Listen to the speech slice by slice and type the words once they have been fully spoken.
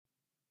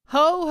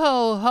Ho,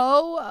 ho,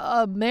 ho,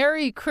 a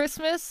Merry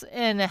Christmas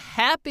and a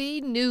Happy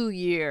New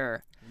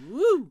Year.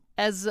 Woo!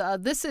 As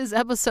this is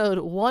episode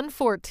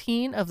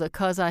 114 of the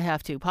 'Cause I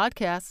Have To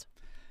podcast.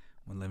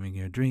 When living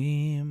your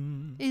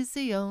dream is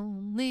the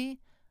only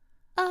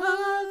option.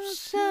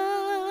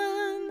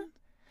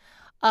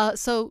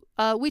 So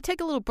we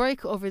take a little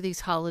break over these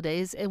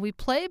holidays and we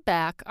play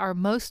back our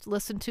most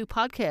listened to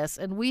podcasts.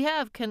 And we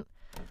have, can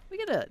we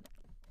get a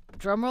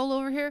drum roll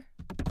over here?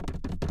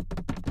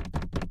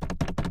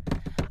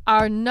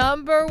 Our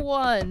number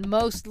one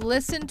most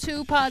listened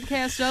to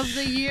podcast of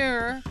the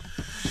year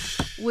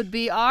would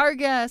be our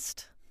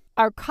guest,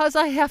 our 'Cause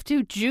I Have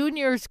To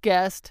Junior's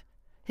guest,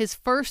 his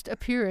first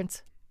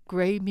appearance,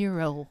 Gray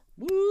Miro.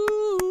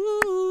 Woo!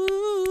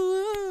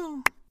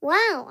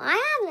 Wow,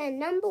 I have a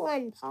number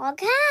one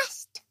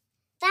podcast?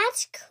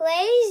 That's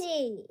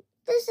crazy.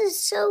 This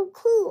is so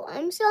cool.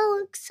 I'm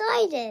so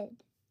excited.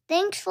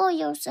 Thanks for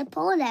your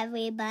support,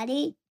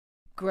 everybody.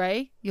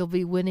 Gray, you'll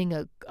be winning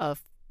a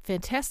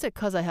fantastic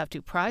 'Cause I Have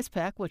To prize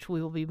pack, which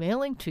we will be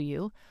mailing to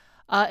you.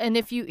 And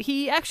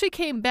he actually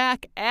came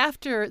back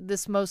after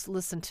this most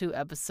listened to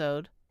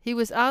episode. He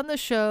was on the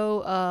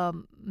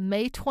show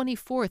May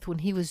 24th when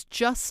he was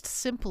just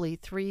simply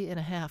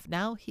 3.5.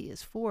 Now he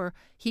is 4.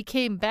 He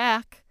came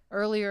back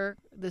earlier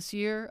this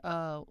year.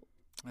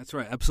 That's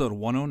right, episode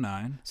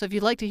 109. So if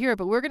you'd like to hear it,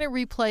 but we're going to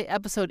replay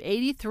episode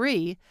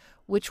 83,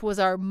 which was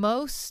our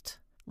most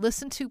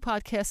listened to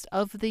podcast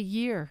of the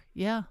year.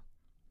 Yeah.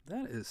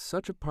 That is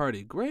such a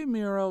party. Gray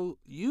Miro,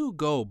 you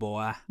go,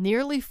 boy.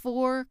 Nearly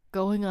 4,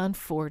 going on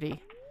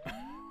 40.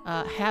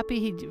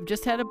 He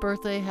just had a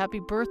birthday. Happy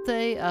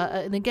birthday.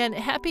 And again,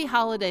 happy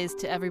holidays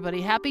to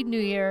everybody. Happy New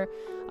Year.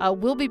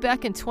 We'll be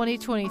back in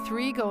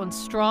 2023 going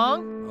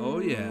strong. Oh,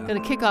 yeah. Going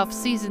to kick off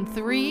season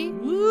 3.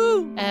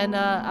 Woo! And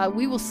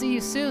we will see you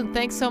soon.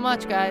 Thanks so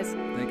much, guys.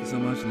 Thank you so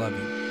much. Love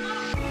you.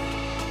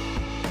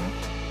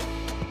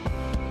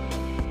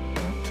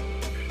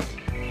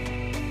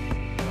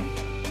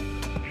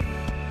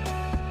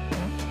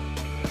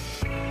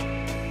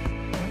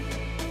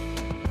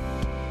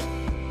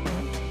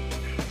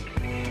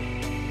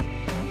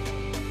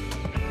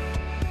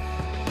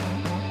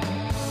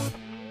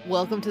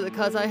 Welcome to the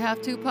 'Cause I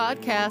Have To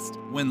podcast.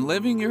 When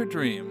living your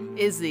dream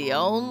is the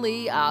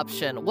only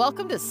option.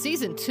 Welcome to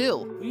season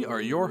 2. We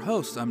are your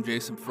hosts. I'm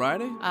Jason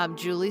Friday. I'm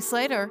Julie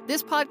Slater.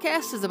 This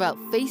podcast is about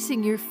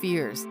facing your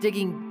fears,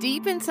 digging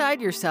deep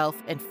inside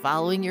yourself, and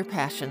following your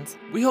passions.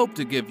 We hope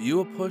to give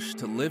you a push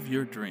to live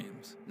your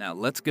dreams. Now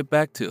let's get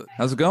back to it.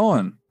 How's it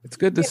going? It's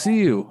good to see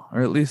you,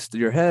 or at least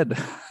your head.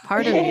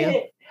 Part of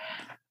you.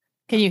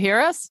 Can you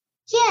hear us?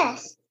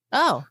 Yes.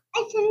 Oh.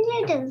 I can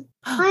hear them.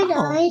 Hi,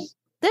 guys.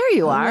 There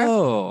you are.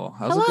 Hello.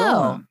 How's it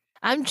going?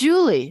 I'm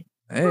Julie.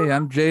 Hey,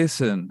 I'm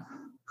Jason.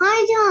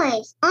 Hi,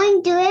 guys.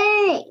 I'm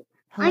Gray.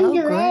 Hello,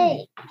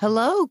 Gray.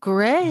 Hello,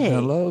 Gray.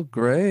 Hello,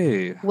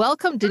 Gray.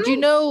 Welcome. Did you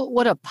know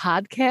what a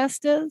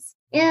podcast is?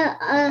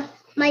 Yeah,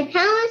 my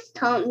parents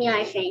taught me,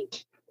 I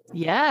think.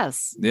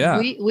 Yes. Yeah.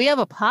 We have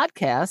a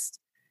podcast.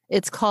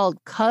 It's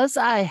called 'Cause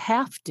I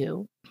Have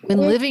To. When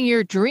living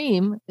your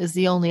dream is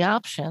the only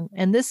option.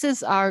 And this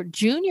is our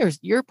juniors.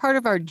 You're part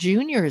of our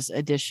juniors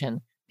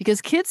edition. Because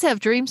kids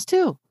have dreams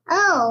too.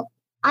 Oh,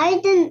 I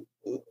didn't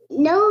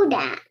know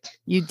that.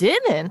 You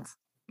didn't?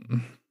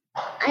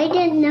 I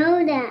didn't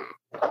know that.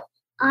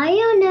 I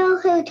don't know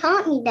who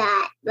taught me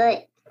that,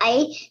 but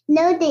I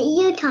know that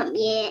you taught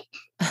me it.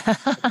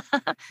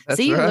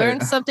 See, you right.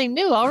 learned something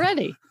new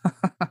already.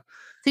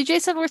 See,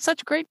 Jason, we're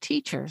such great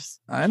teachers.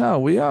 I know,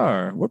 we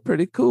are. We're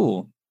pretty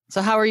cool.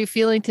 So how are you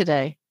feeling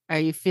today? Are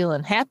you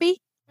feeling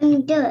happy?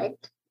 I'm good.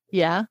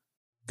 Yeah?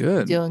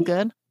 Good. Doing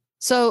good?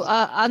 So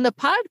on the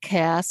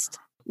podcast,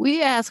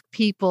 we ask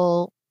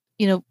people,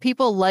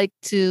 people like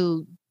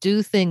to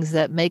do things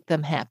that make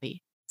them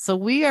happy. So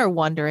we are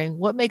wondering,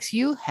 what makes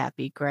you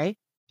happy, Gray?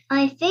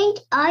 I think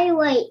I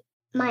like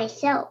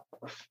myself.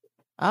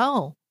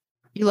 Oh,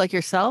 you like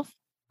yourself?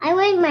 I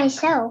like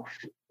myself.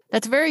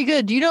 That's very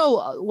good. You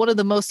know, one of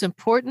the most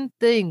important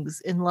things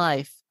in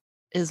life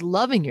is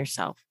loving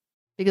yourself.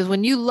 Because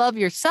when you love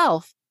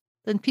yourself,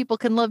 then people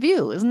can love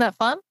you. Isn't that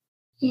fun?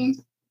 Yes.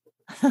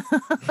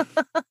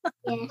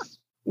 Yes.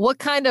 What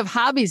kind of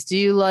hobbies do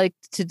you like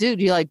to do?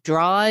 Do you like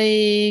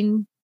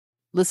drawing,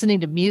 listening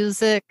to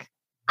music?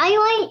 I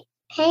like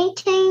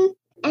painting,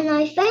 and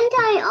I think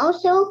I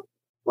also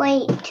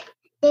like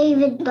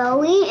David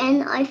Bowie,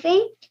 and I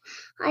think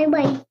I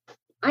don't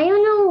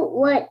know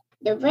what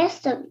the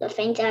rest of the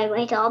things I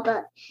like are,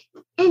 but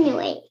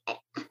anyway,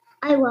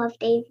 I love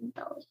David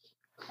Bowie.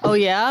 Oh,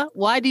 yeah?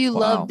 Why do you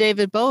love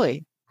David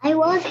Bowie? I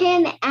love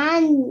him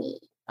and me.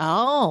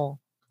 Oh.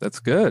 That's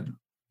good.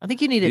 I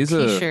think you need a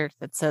t-shirt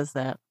that says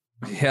that.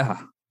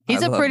 Yeah.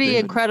 He's a pretty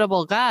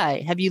incredible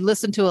guy. Have you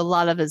listened to a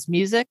lot of his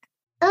music?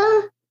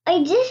 I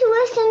just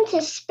listened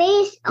to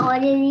Space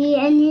Oddity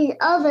and his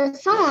other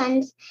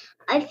songs.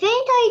 I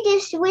think I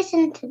just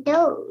listened to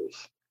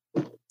those.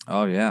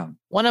 Oh, yeah.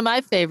 One of my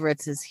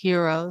favorites is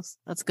Heroes.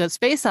 That's good.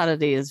 Space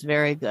Oddity is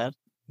very good.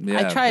 Yeah,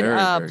 I tried very,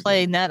 very good.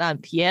 playing that on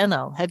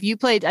piano. Have you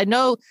played? I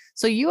know.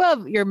 So you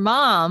have your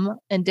mom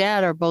and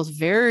dad are both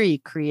very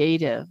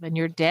creative, and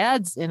your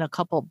dad's in a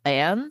couple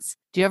bands.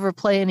 Do you ever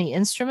play any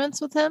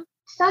instruments with him?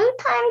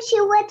 Sometimes he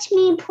lets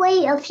me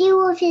play a few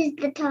of his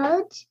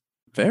guitars.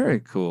 Very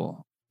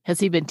cool. Has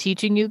he been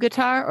teaching you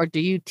guitar, or do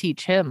you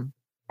teach him?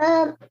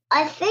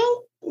 I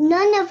think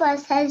none of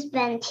us has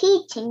been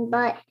teaching,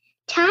 but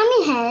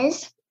Tommy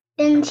has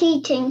been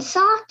teaching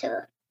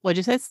soccer. What'd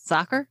you say?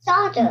 Soccer?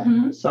 Soccer.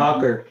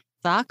 Soccer.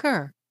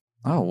 Soccer.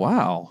 Oh,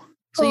 wow.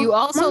 So you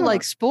also Mama,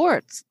 like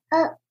sports.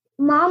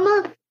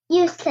 Mama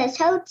used to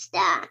coach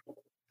that.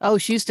 Oh,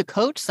 she used to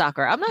coach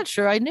soccer. I'm not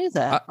sure I knew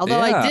that. Although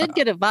I yeah. did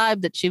get a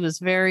vibe that she was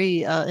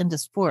very into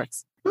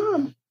sports.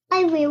 Mom,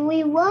 I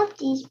really love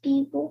these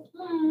people.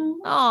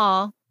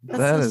 Aw, That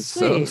so is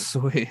so sweet.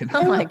 sweet.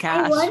 Oh my I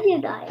gosh. love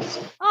you guys.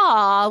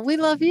 Aw, we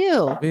love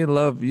you. We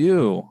love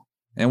you.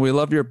 And we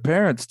love your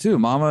parents too,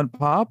 Mama and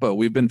Papa.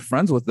 We've been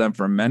friends with them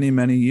for many,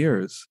 many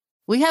years.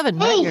 We haven't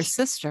met Hey. your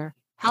sister.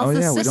 How's Oh, the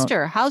yeah, we don't-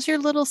 sister? How's your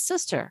little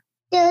sister?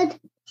 Good.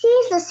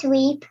 She's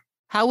asleep.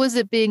 How was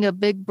it being a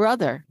big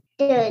brother?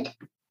 Good.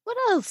 What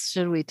else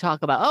should we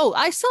talk about? Oh,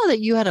 I saw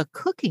that you had a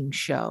cooking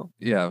show.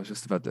 Yeah, I was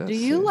just about to Do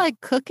you say.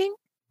 like cooking?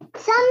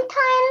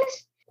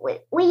 Sometimes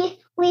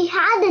we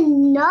had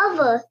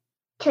another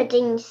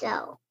cooking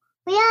show.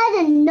 We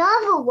had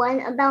another one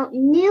about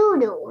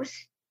noodles.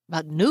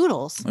 About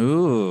noodles?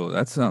 Ooh,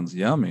 that sounds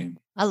yummy.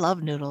 I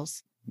love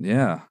noodles.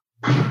 Yeah.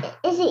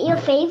 Is it your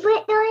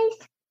favorite,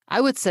 guys? I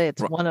would say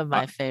it's Ro- one of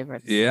my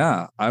favorites.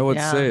 Yeah, I would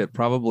Yeah. say it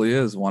probably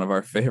is one of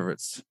our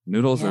favorites.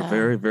 Noodles are Yeah.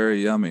 very,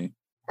 very yummy.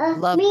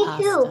 Love me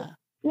pasta. too.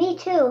 Me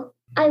too.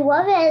 I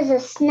love it as a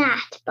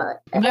snack,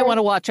 but You might want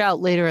to watch out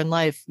later in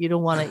life. You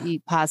don't want to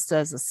eat pasta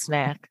as a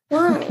snack.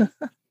 why?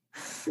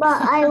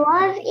 But I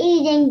love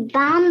eating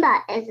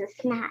bamba as a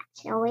snack,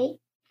 shall we?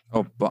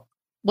 Oh,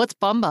 What's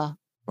bumba?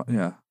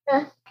 yeah.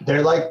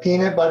 They're like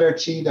peanut butter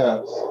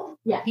Cheetos.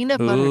 Peanut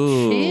butter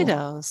Ooh.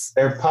 Cheetos.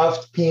 They're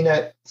puffed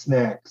peanut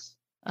snacks.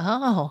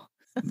 Oh.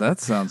 That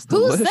sounds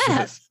Who's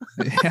delicious.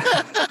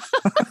 that?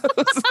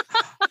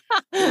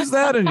 Yeah. Who's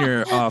that in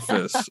your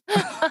office?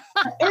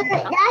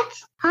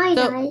 That's hi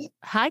So- guys.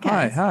 Hi, Hi,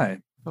 guys.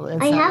 hi.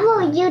 I have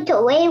a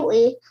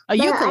ukulele. A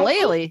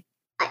ukulele.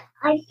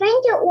 I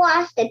think it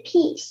lost a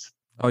piece.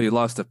 Oh, you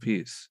lost a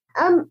piece.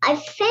 I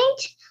think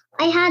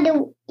I had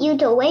a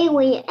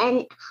ukulele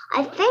and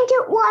I think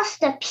it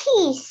lost a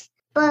piece,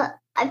 but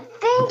I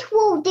think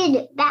we'll get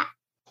it back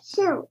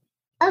soon.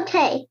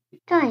 Okay,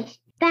 guys,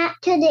 back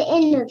to the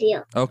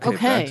interview. Okay, Okay.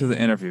 back to the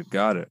interview.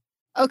 Got it.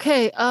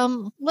 Okay,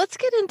 let's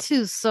get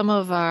into some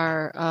of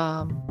our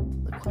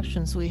the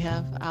questions we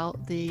have out.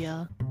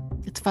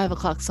 It's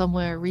 5:00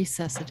 somewhere,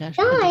 recess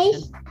edition.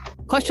 Guys.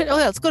 Question. Oh,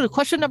 yeah, let's go to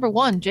question number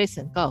 1.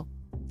 Jason, go.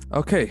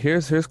 Okay,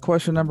 here's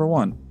question number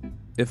 1.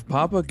 If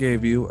Papa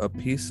gave you a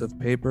piece of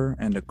paper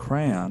and a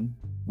crayon,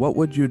 what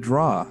would you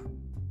draw?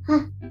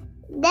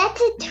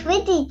 That's a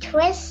tricky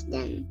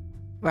question.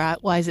 Right?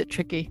 Why is it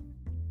tricky?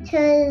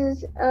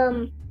 Because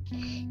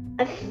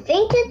I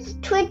think it's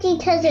tricky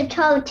because it's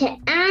hard to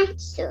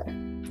answer.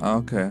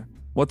 Okay.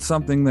 What's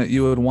something that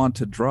you would want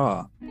to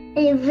draw?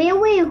 I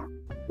really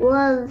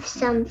love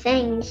some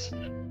things.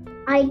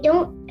 I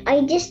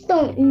just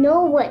don't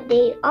know what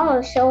they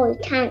are, so I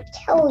can't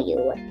tell you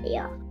what they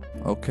are.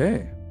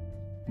 Okay.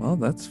 Well,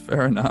 that's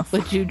fair enough.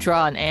 Would you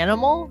draw an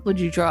animal? Would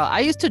you draw? I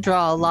used to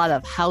draw a lot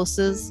of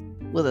houses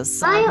with a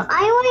sun.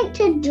 I like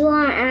to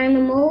draw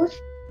animals.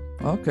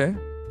 Okay.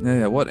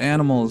 Yeah. What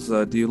animals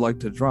do you like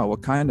to draw?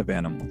 What kind of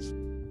animals?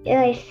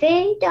 I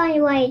think I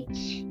like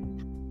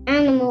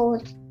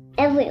animals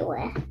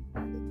everywhere.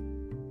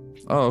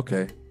 Oh,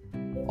 okay.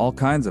 All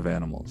kinds of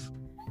animals.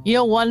 You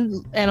know,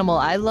 one animal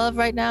I love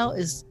right now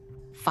is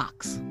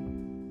fox.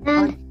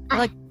 And I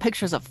like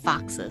pictures of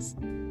foxes.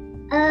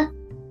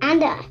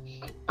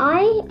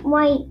 I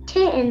like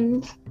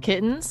kittens.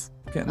 Kittens?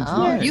 Kittens.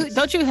 Oh, Nice.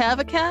 don't you have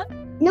a cat?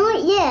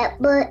 Not yet,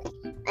 but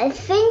I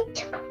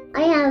think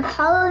I have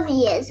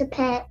Harvey as a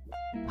pet.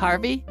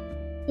 Harvey?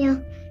 Yeah.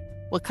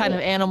 What kind of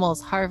animal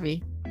is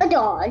Harvey? A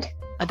dog.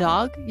 A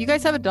dog? You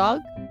guys have a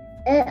dog?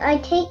 I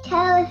take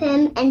care of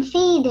him and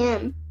feed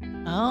him.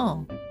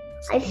 Oh,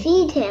 I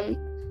feed him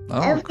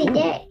Oh, every cool.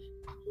 day.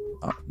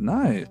 Oh,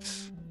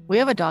 nice. we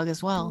have a dog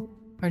as well.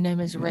 Her name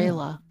is Yeah.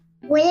 Rayla.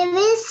 Where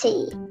is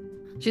he?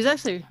 She's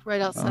actually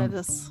right outside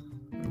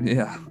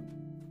Yeah.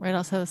 right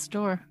outside the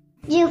store.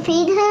 Do you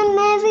feed him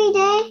every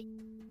day?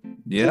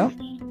 Yeah.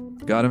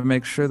 Got to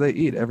make sure they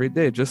eat every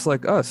day, just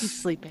like She's us.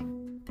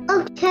 sleeping.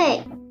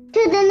 Okay,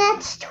 to the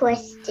next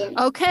question.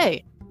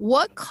 Okay,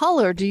 what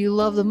color do you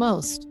love the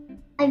most?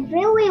 I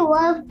really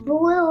love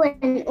blue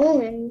and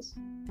orange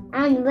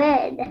and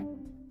red.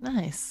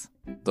 Nice.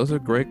 Those are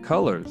great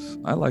colors.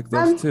 I like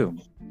Um, those too.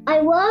 I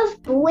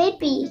love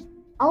Blippi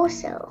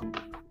also.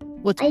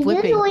 What's I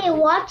Blippi? usually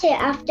watch it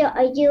after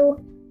I do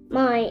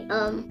my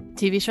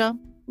TV show?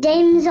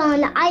 games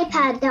on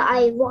iPad that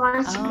I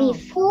watched Oh.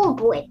 before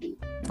Blippi.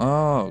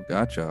 Oh,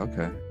 gotcha.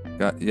 Okay.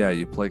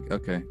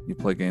 You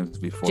play games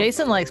before.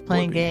 Jason likes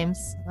playing Blippi.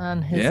 games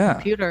on his Yeah.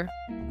 computer.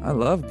 I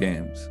love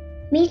games.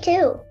 Me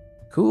too.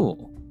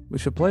 Cool. We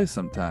should play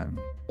sometime.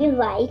 You're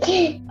right.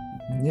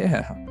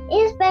 Yeah.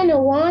 It's been a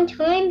long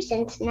time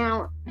since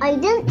now. I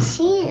didn't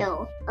see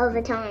you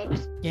other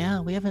times.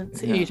 Yeah, we haven't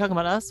seen Yeah. you. You're talking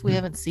about us? We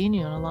haven't seen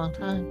you in a long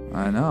time.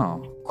 I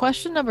know.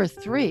 Question number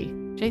 3,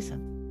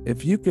 Jason.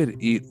 If you could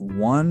eat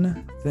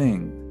one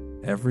thing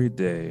every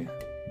day,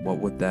 what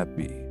would that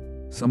be?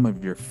 Some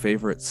of your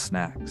favorite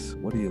snacks.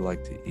 What do you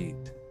like to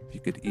eat? If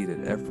you could eat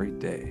it every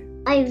day.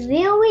 I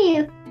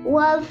really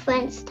love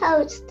French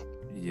toast.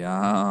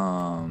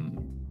 Yum.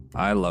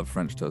 I love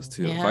French toast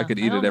too. If Yeah, I could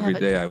I eat don't it every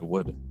have it. day, I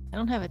would. I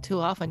don't have it too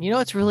often. You know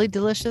what's really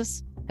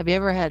delicious? Have you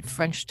ever had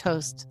French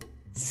toast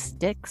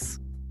sticks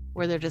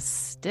where they're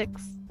just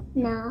sticks?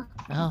 No,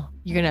 Oh,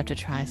 you're going to have to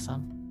try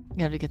some.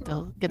 You have to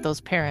get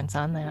those parents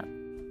on that.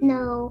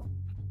 no,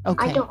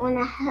 Okay. I don't want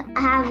to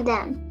have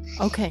them.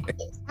 Okay.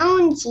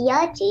 Sounds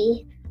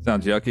yucky.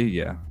 Sounds yucky?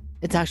 Yeah.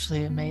 It's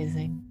actually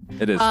amazing.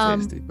 It is Um,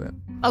 tasty, but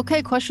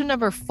Okay, question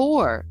number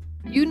 4.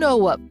 You know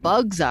what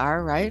bugs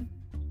are, right?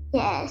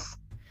 Yes.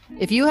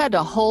 If you had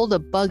to hold a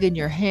bug in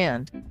your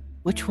hand,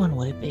 which one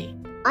would it be?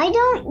 I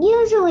don't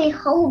usually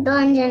hold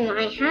guns in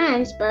my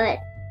hands, but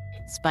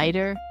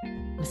Spider,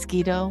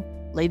 mosquito,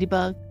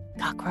 ladybug,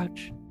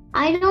 cockroach?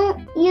 I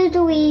don't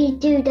usually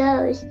do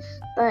those.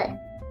 But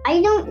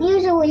I don't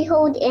usually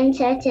hold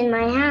insects in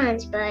my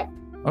hands, but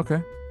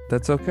okay.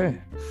 That's okay.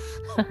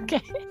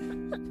 Okay.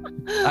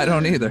 I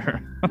don't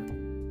either.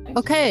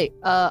 Okay,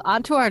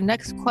 on to our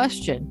next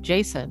question,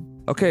 Jason.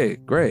 Okay,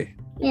 Gray.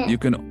 yeah. You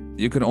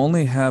can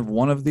only have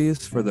one of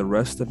these for the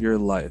rest of your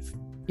life.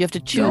 You have to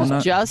choose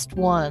Donut. just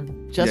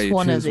one. Just yeah, you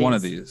one choose of these. one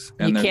of these.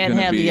 You there's can't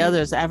gonna have be, the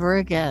others ever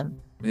again.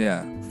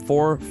 Yeah,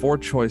 four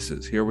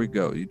choices. Here we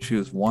go. You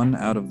choose one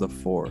out of the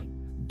 4.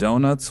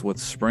 Donuts with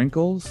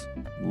sprinkles,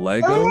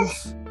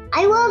 Legos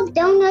I love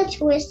donuts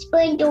with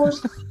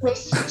sprinkles with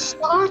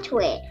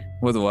chocolate.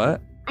 with what?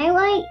 I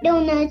like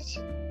donuts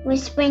with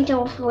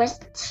sprinkles with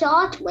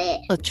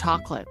chocolate. The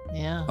chocolate,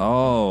 yeah.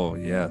 Oh,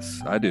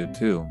 yes, I do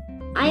too.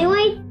 I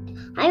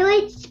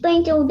like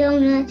sprinkle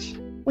donuts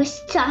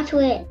with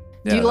chocolate.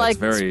 Yeah, do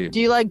that's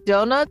you like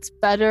donuts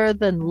better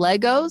than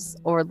Legos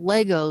or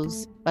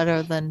Legos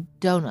better than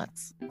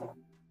donuts?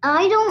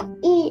 I don't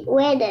eat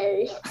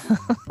Legos.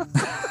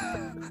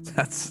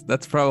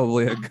 that's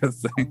probably a good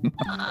thing.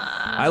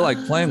 I like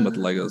playing with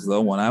Legos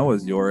though. When I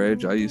was your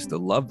age, I used to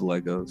love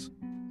Legos.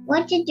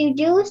 What did you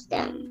do with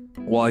them?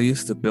 Well, I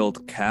used to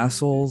build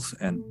castles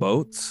and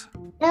boats.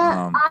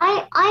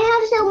 I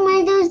have some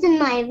Legos in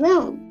my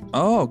room.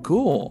 Oh,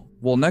 cool.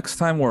 Well, next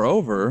time we're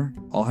over,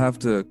 I'll have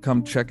to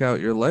come check out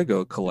your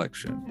Lego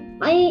collection.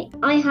 I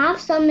have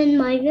some in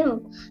my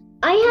room.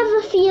 I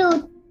have a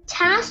few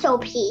tassel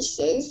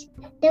pieces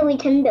that we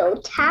can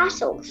build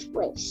tassels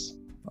with.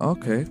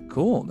 Okay,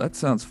 cool. That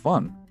sounds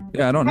fun.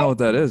 Yeah, I don't know what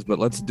that is, but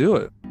let's do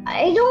it.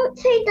 I don't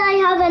think I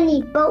have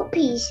any boat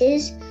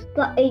pieces,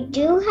 but I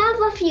do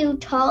have a few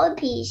tall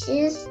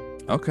pieces.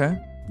 Okay.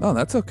 No,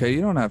 that's okay.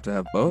 You don't have to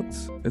have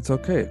boats. It's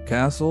okay.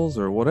 Castles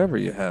or whatever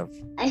you have.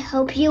 I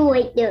hope you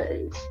like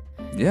those.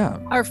 Yeah.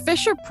 Are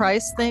Fisher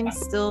Price things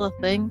still a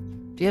thing?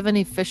 Do you have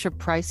any Fisher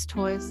Price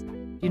toys?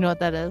 Do you know what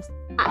that is?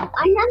 I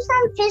have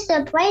some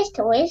Fisher Price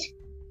toys.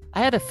 I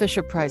had a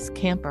Fisher Price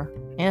camper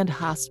and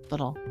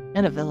hospital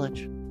and a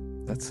village.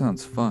 That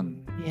sounds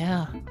fun.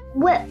 Yeah.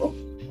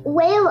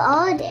 Where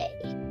are they?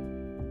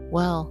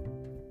 Well,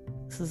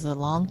 this is a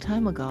long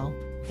time ago.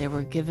 They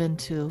were given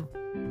to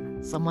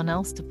someone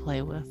else to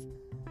play with.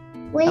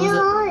 Where was it.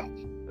 are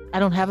I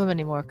don't have them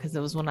anymore because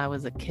it was when I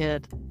was a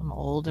kid. I'm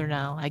older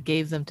now. I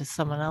gave them to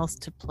someone else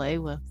to play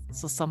with,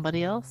 so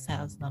somebody else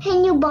has them.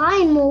 Can you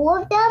buy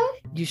more of them?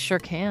 You sure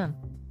can.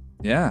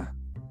 Yeah.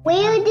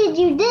 Where did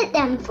you get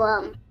them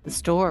from? The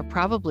store,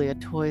 probably a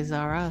Toys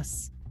R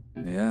Us.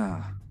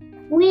 Yeah.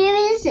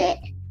 Where is it?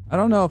 I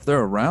don't know if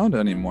they're around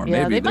anymore.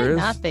 Yeah, Maybe they there might is.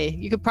 not be.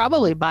 You could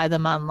probably buy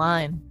them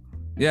online.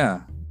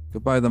 Yeah.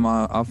 Could buy them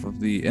off of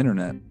the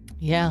internet.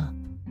 Yeah.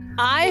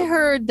 I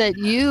heard that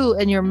you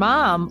and your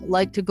mom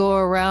like to go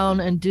around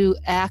and do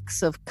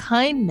acts of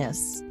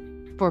kindness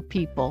for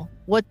people.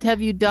 What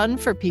have you done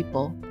for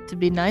people to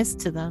be nice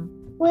to them?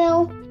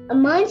 Well, a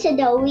month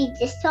ago we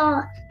just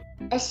saw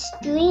a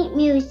street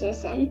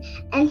musician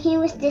and he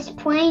was just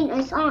playing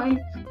a song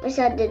with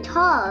a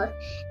guitar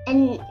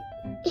and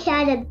he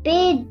had a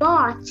big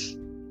box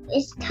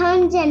with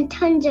tons and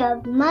tons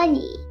of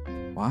money.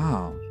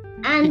 Wow.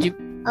 And Did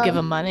you give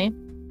them money?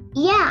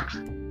 yeah,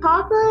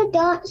 Papa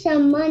got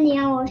some money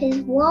out of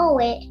his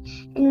wallet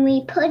and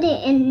we put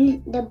it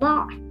in the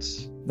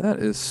box. That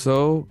is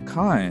so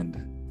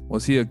kind.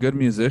 Was he a good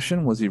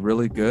musician? Was he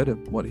really good at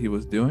what he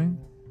was doing?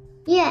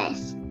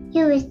 Yes,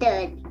 he was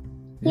good.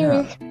 He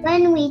Yeah. was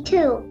friendly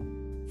too.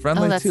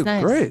 Friendly Oh, that's too.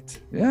 nice.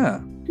 Great. Yeah.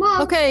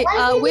 Mom, Okay,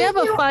 why did we you have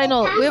a do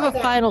final that?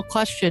 final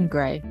question,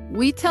 Gray.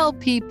 We tell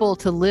people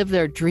to live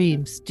their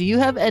dreams. Do you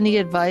have any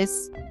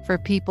advice for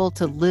people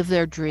to live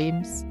their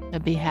dreams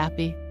and be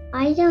happy?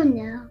 I don't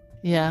know.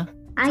 Yeah.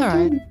 I all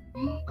right.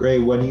 don't. Gray,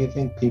 what do you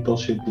think people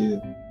should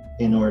do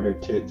in order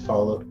to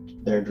follow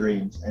their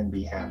dreams and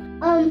be happy?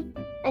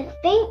 I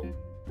think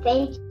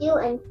thank you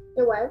and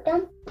you're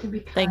welcome.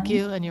 Thank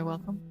you, and you're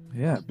welcome.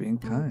 Yeah, being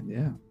kind.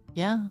 Yeah.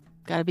 Yeah,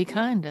 gotta be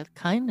kind.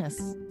 Kindness.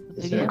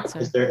 Is Big answer.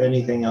 there, is there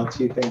anything else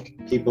you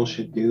think people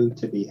should do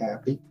to be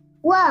happy?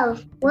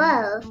 Love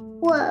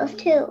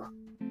too.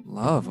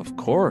 Love, of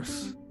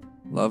course.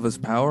 Love is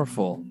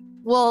powerful.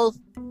 Well,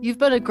 you've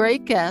been a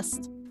great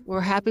guest.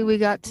 We're happy we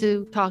got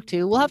to talk to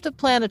you. We'll have to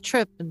plan a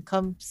trip and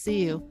come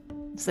see you.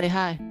 Say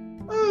hi.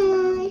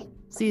 Bye.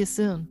 See you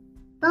soon.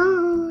 Bye.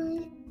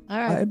 All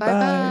right. Bye-bye.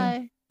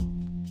 Bye.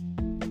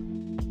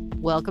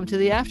 Welcome to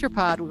the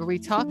Afterpod, where we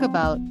talk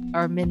about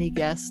our mini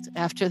guest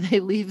after they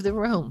leave the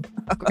room.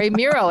 Gray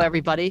Miro,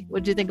 everybody.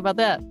 What'd you think about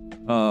that?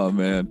 Oh,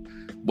 man.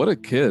 What a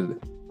kid.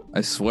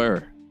 I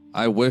swear.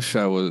 I wish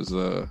I was,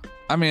 I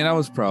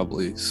was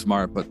probably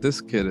smart, but this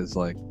kid is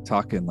like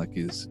talking like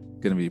he's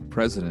going to be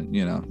president,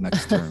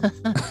 next term.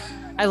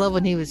 I love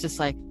when he was just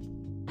like,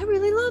 I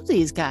really love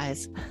these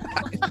guys.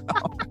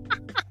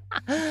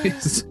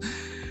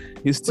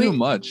 He's too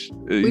much.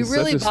 We He's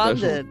really such a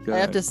special bonded. I guy.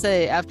 have to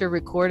say, after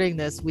recording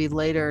this, we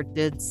later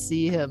did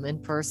see him in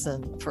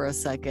person for a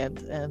second,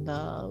 and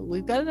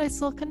we've got a nice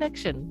little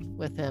connection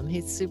with him.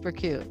 He's super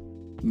cute.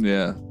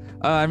 Yeah.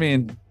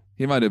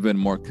 He might have been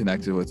more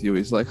connected with you.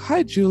 He's like,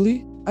 hi,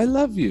 Julie. I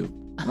love you.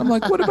 And I'm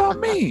like, what about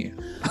me?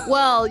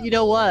 Well, you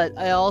know what?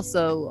 I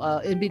also,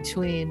 in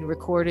between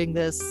recording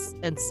this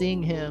and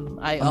seeing him,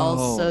 I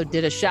also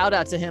did a shout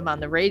out to him on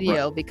the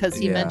radio because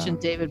he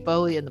mentioned David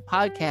Bowie in the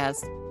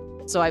podcast.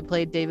 So I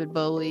played David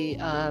Bowie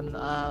on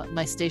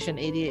my station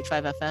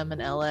 88.5 FM in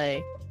LA,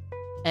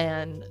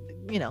 and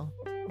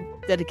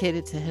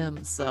dedicated to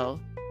him. So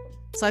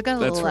I got a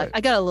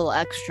little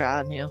extra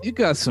on you. You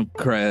got some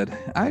cred.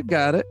 I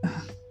got it.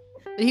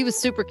 But he was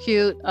super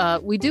cute.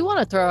 We do want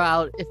to throw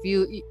out, if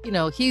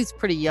he's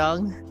pretty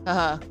young,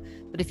 but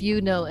if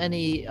you know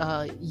any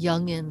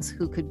youngins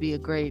who could be a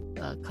great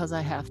Cuz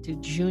I Have To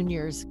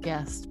Juniors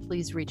guest,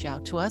 please reach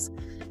out to us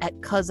at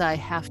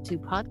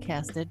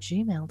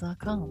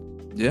cuzihave2podcast@gmail.com.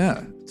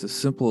 Yeah, it's as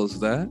simple as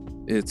that.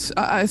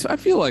 I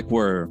feel like we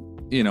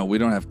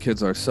don't have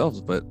kids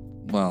ourselves, but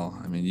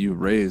you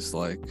raised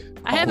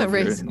I haven't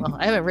raised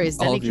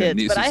any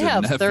kids, but I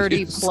have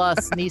 30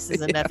 plus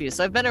nieces and nephews.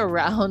 So I've been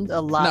around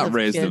a lot Not of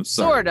raised kids, them,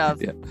 sorry. sort of.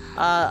 Yeah.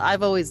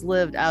 I've always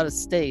lived out of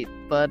state,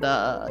 but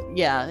I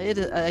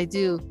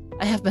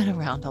have been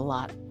around a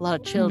lot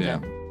of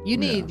children. Yeah. You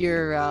need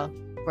your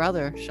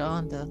brother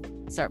Sean to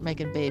start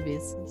making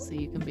babies so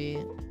you can be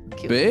a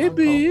cute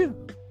baby.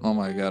 uncle. Oh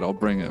my God, I'll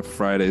bring a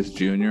Friday's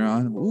Junior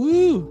on.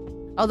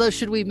 Woo! Although,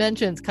 should we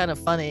mention, it's kind of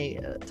funny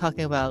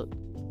talking about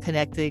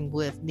connecting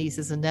with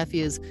nieces and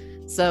nephews.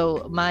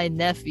 So my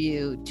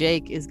nephew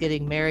Jake is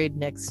getting married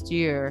next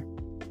year,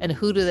 and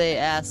who do they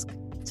ask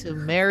to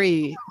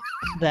marry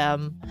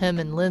them? Him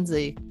and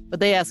Lindsay. But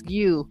they ask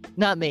you,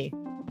 not me.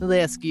 They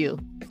ask you.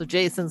 So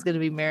Jason's going to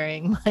be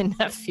marrying my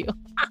nephew.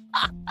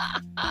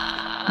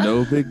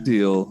 No big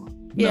deal.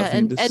 Yeah, Nothing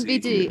and to see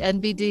here.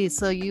 NBD.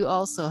 So you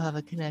also have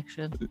a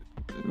connection.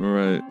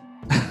 Right.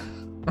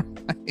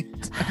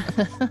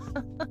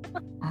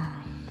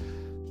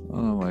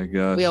 Oh my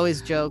gosh. We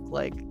always joke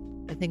I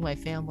think my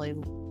family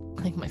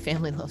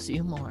loves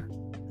you more.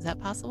 Is that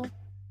possible?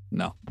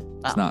 No,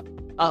 it's not.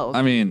 Oh, okay.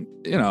 Am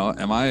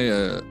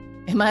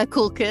Am I a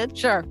cool kid?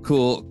 Sure.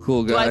 cool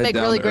guy? Do I make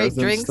down really to great earth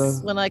and drinks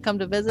stuff? when I come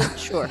to visit?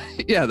 Sure.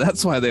 Yeah,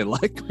 that's why they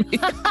like me.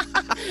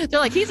 They're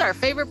like, he's our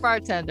favorite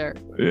bartender.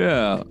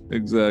 Yeah,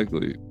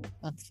 exactly.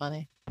 That's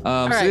funny. So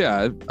right.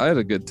 yeah, I had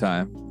a good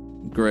time.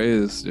 Gray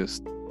is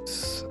just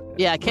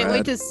Yeah, I can't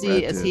wait to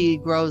see as dude. he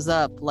grows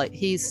up.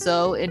 He's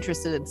so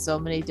interested in so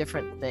many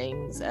different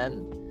things,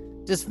 and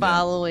just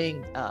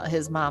following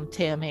his mom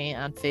Tammy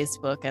on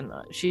Facebook, and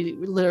she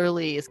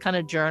literally is kind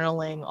of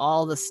journaling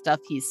all the stuff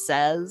he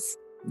says.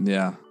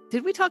 Yeah.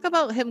 Did we talk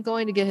about him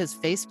going to get his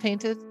face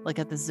painted,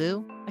 at the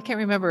zoo? I can't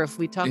remember if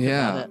we talked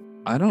about it.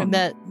 I don't And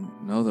that-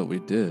 know that we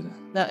did.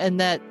 And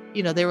that,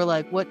 they were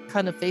like, what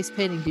kind of face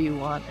painting do you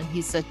want? And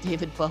he said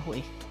David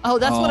Bowie. Oh,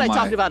 that's what I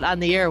talked about on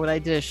the air when I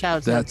did a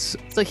shout out.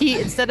 So he,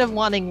 instead of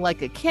wanting a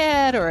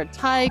cat or a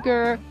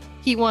tiger,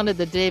 he wanted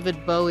the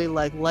David Bowie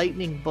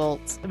lightning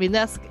bolts.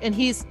 And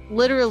he's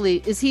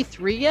literally, is he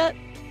 3 yet?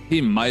 He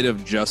might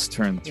have just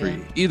turned 3.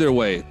 Yeah. Either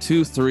way,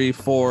 2, 3,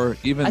 4,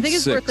 even 6 I think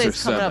his birthday's or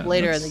 7. coming up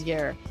later in the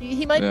year.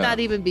 He might not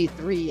even be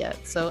 3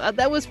 yet. So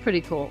that was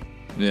pretty cool.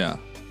 Yeah.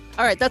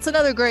 All right, that's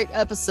another great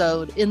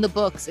episode in the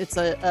books. It's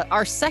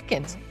our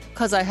second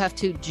Cuz I Have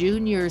To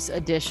Juniors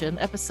edition,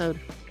 episode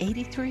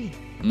 83.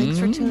 Thanks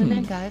for tuning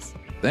in, guys.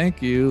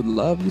 Thank you.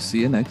 Love you.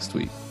 See you next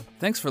week.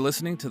 Thanks for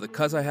listening to the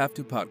Cuz I Have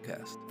To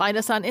podcast. Find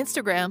us on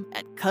Instagram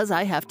at Cuz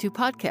I Have To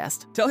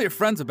Podcast. Tell your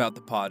friends about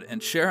the pod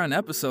and share an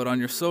episode on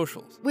your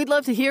socials. We'd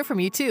love to hear from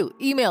you too.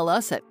 Email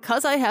us at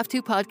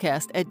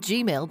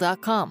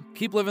cuzihave2podcast@gmail.com.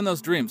 Keep living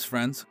those dreams,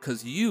 friends,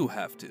 because you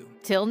have to.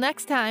 Till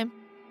next time.